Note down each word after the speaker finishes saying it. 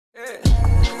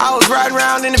I was riding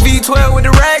around in the V12 with the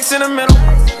racks in the middle.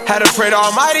 Had to pray to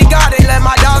Almighty God, they let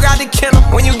my dog out the kennel.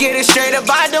 When you get it straight up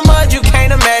out the mud, you can't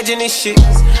imagine this shit.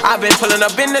 I've been pulling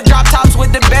up in the drop tops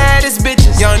with the baddest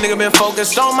bitches. Young nigga been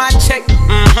focused on my check.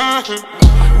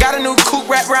 Got a new coupe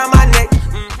wrapped around my neck.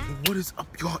 What is up,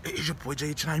 y'all? It is your boy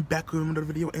JH, and I'm back with another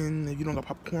video. And if you don't got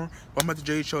popcorn, welcome back to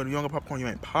JH Show. And if you don't got popcorn, you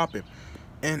ain't popping.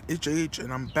 And it's JH,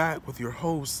 and I'm back with your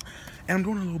host. And I'm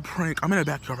doing a little prank. I'm in the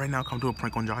backyard right now. Come do a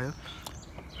prank on Jaya.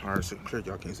 Alright, so sure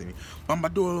y'all can't see me, but I'm about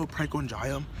to do a little prank on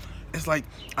Jaya. It's like,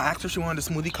 I asked her if she wanted a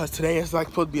smoothie because today it's like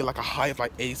supposed to be like a high of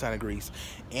like 87 degrees.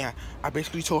 And I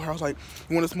basically told her, I was like,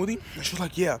 you want a smoothie? And she was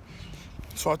like, yeah.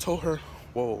 So I told her,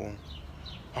 whoa.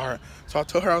 Alright, so I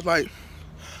told her, I was like,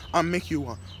 I'll make you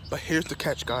one. But here's the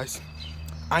catch, guys.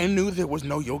 I knew there was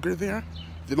no yogurt there.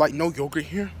 There's like no yogurt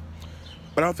here.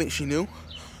 But I don't think she knew.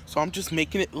 So I'm just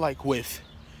making it like with.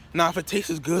 Now if it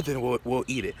tastes good, then we'll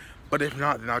eat it. But if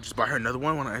not, then I'll just buy her another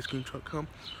one when the ice cream truck comes.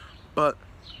 But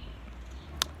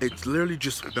it's literally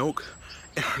just milk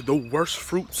and the worst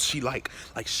fruits she like.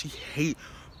 Like she hate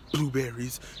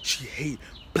blueberries. She hate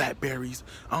blackberries.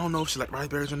 I don't know if she like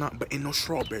raspberries or not, but ain't no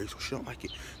strawberries, so she don't like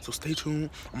it. So stay tuned.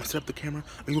 I'm gonna set up the camera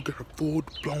and you'll get her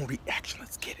full-blown reaction.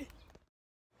 Let's get it.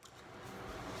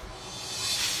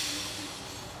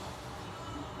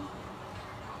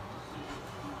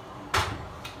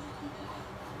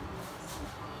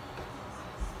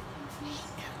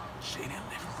 She in that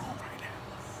living room right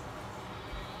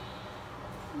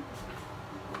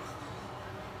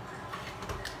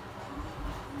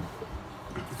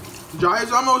now.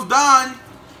 Jaya's almost done.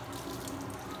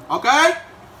 Okay?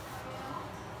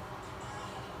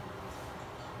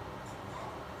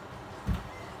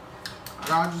 I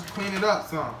gotta just clean it up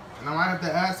some. And I might have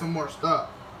to add some more stuff.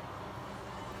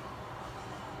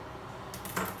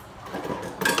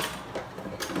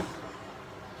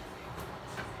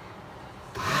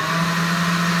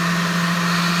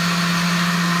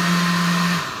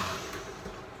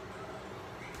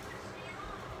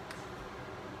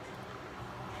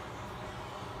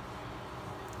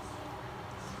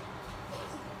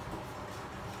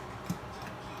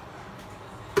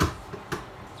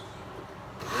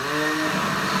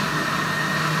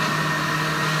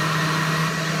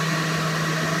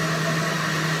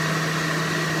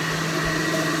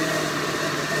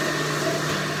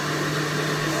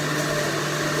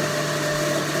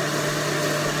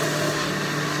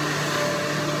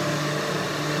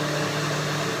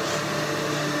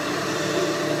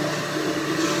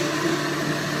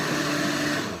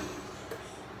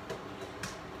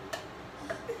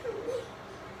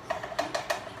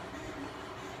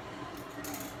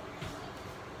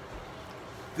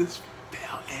 This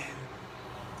fell in.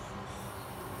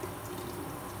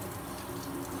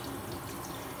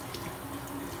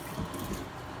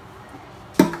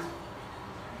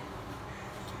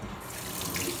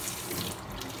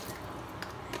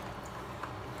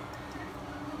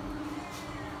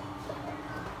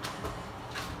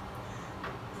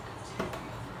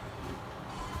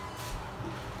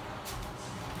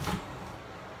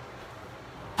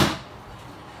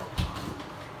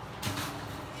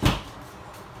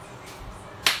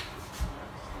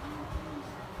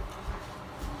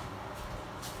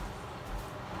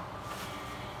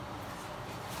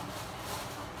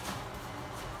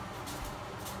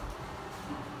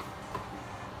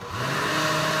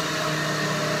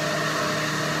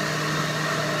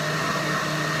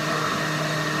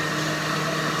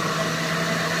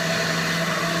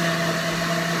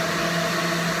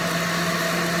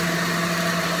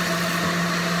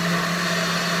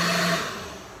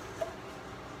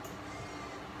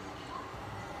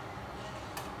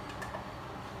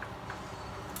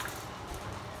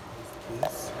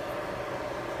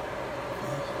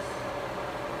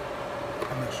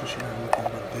 I'm not sure she had anything,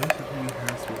 but this is what we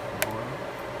had so far.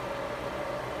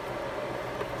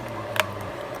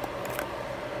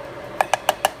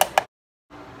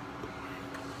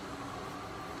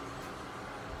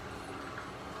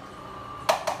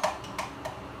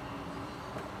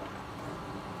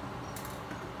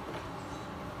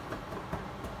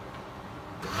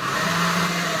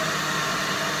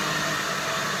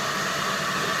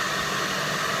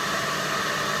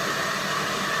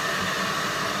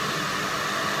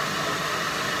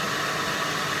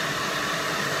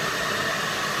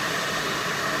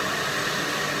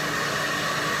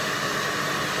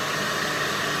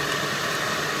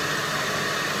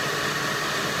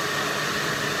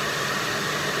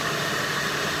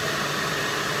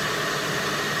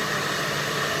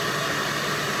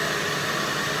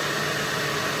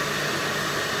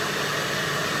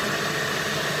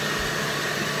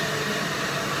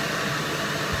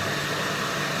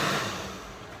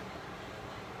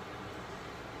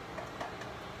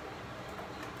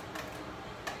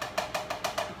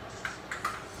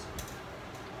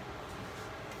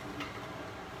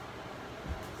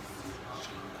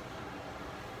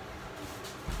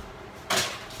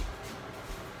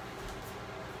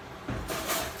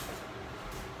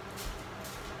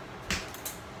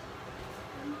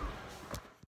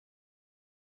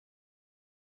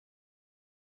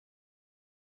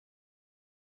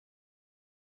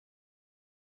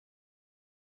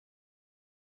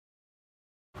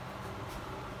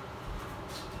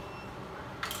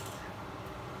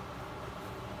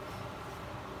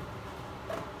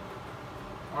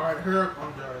 Here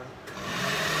comes Jaya.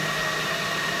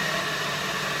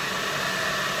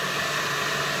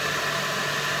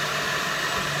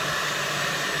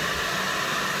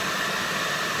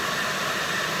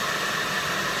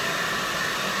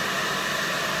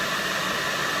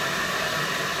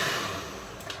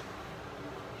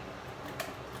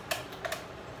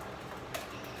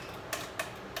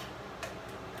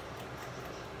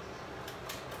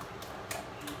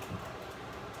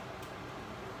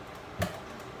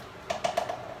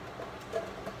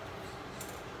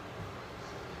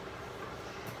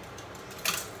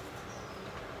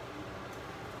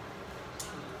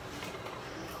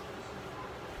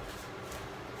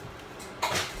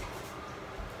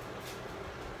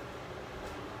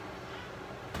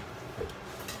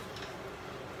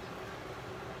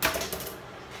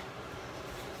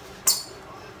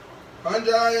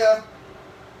 Jaya.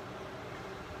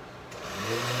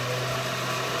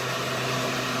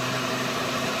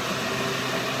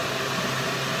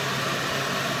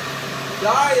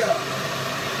 Jaya.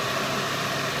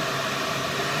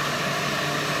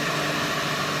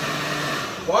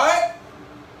 What?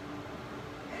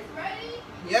 It's ready?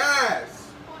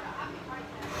 Yes. Hold on, I'll be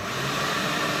right back.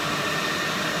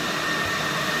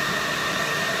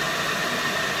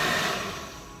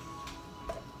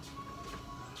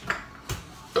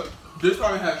 This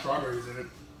probably has strawberries in it.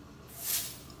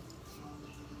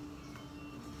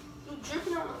 You're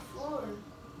dripping on the floor.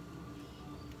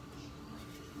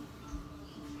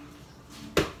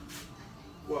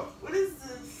 What? What is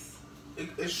this?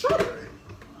 It's strawberry.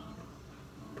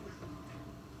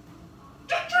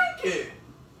 Just drink it.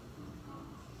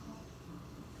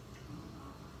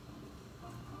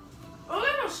 Oh,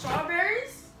 there no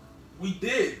strawberries? We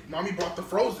did. Mommy bought the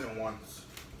frozen ones.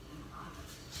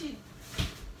 She.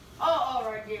 Oh,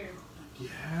 right there.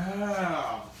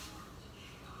 Yeah.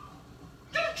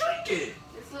 Just drink it.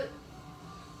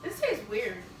 This tastes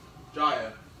weird.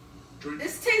 Jaya, drink it.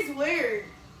 This tastes weird.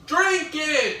 Drink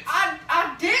it!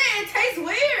 I did. It tastes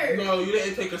weird. No, you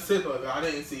didn't take a sip of it. I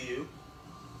didn't see you.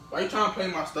 Why you trying to play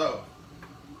my stuff?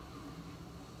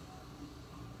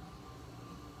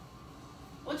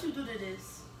 What you do to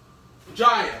this?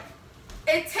 Jaya,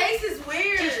 It tastes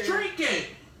weird. just drink it.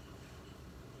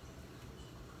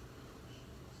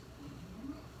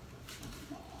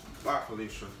 Bye,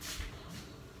 Felicia.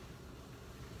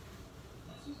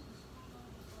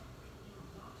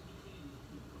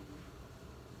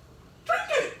 Drink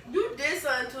it. You did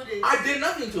something to this. I did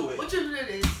nothing to it. What you do to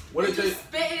this? What Did did you it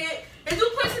spit in it? Did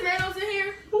you put tomatoes in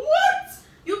here? What?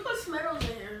 You put tomatoes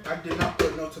in here. I did not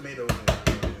put no tomatoes in it.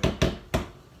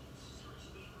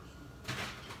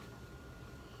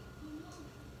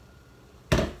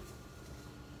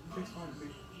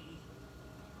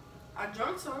 I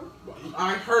drunk some.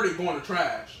 I heard it going to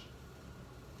trash.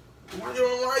 Why you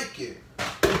don't like it? I'm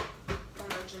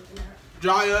not drinking that.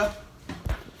 Jaya.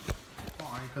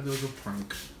 Why? Because it was a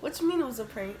prank. What you mean it was a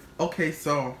prank? Okay,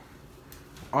 so,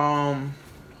 No,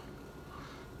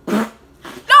 but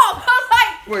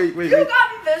like, wait. you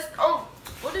got me messed up.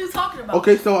 What are you talking about?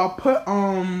 Okay, so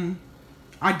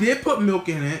I did put milk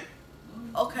in it.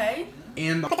 Okay.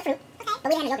 And Put the fruit, okay, but we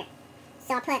didn't have yogurt.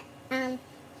 So I put,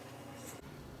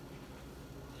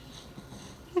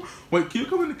 wait, can you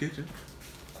come in the kitchen?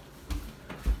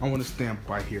 I want to stand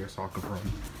right here so I can run.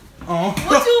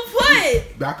 What you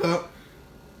put? Back up.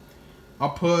 I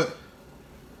put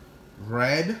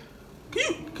red.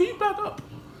 Can you back up?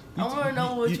 I want to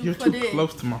know what you You're put too in.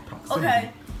 close to my proximity.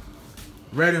 Okay.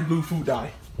 Red and blue food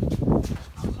dye.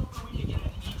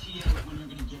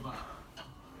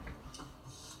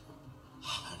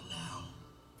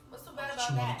 What's so bad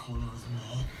about that?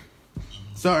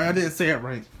 Sorry, I didn't say it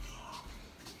right.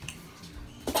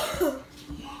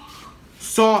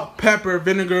 Salt, pepper,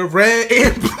 vinegar, red,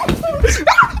 and blue.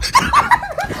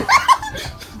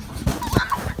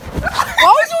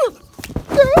 What was you?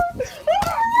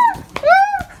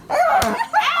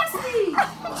 Nasty.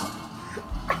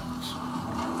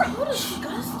 What is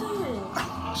disgusting?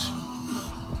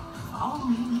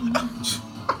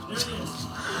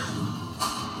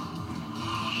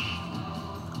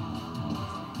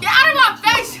 Get out of my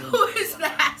face! Who is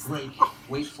that?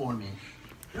 Wait for me.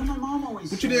 Well, my mom always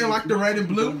But you said, didn't like the red and "If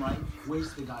you blue? don't Right,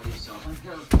 waste the guy yourself. I'm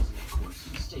paraphrasing, of course.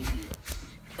 You stay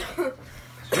here.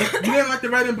 You didn't like the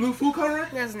red and blue food coloring?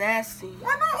 That's nasty.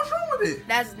 Why not? What's wrong with it?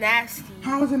 That's nasty.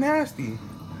 How is it nasty?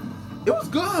 It was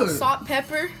good. Salt,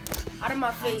 pepper, out of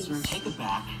my face. Sir, take it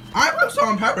back. I put salt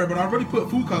and pepper, but I already put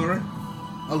food coloring.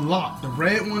 A lot. The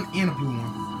red one and the blue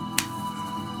one.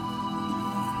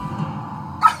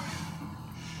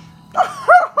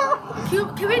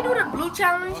 Can we do the blue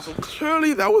challenge? So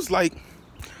clearly that was like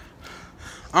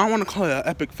I don't want to call it an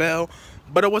epic fail,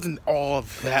 but it wasn't all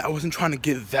of that. I wasn't trying to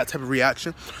get that type of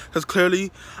reaction, because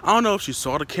clearly, I don't know if she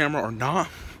saw the camera or not,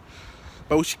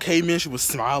 but when she came in, she was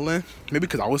smiling. Maybe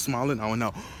because I was smiling, I don't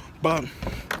know. But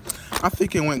I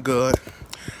think it went good.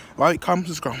 Like, comment,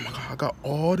 subscribe. Oh my God, I got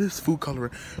all this food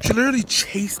coloring. She literally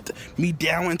chased me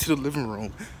down into the living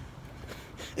room.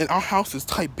 And our house is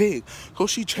type big, so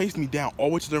she chased me down all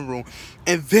the way to the living room,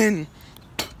 and then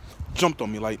jumped on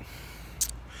me, like.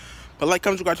 But like,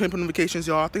 comment, subscribe, turn on notifications,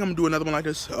 y'all. I think I'm gonna do another one like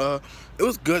this. It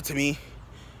was good to me.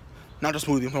 Not just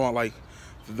smoothie, I'm talking about like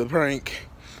the prank.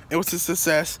 It was a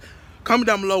success. Comment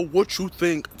down below what you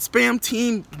think. Spam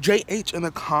Team JH in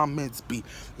the comments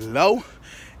below.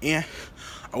 And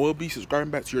I will be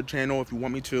subscribing back to your channel if you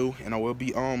want me to, and I will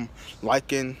be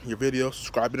liking your video,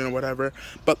 subscribing and whatever.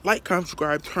 But like, comment,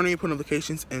 subscribe, turn on your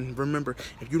notifications, and remember,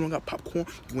 if you don't got popcorn,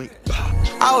 you ain't pop.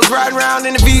 I was riding around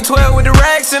in the V12 with the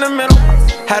racks in the middle.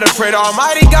 Had to pray to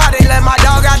Almighty God, they let my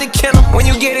dog out the kennel. When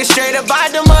you get it straight up by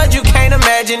the mud, you can't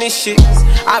imagine this shit.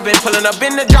 I've been pulling up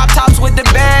in the drop tops with the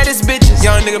baddest bitches.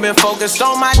 Young nigga been focused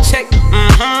on my check.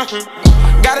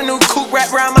 Got a new coupe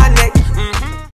wrapped around my neck.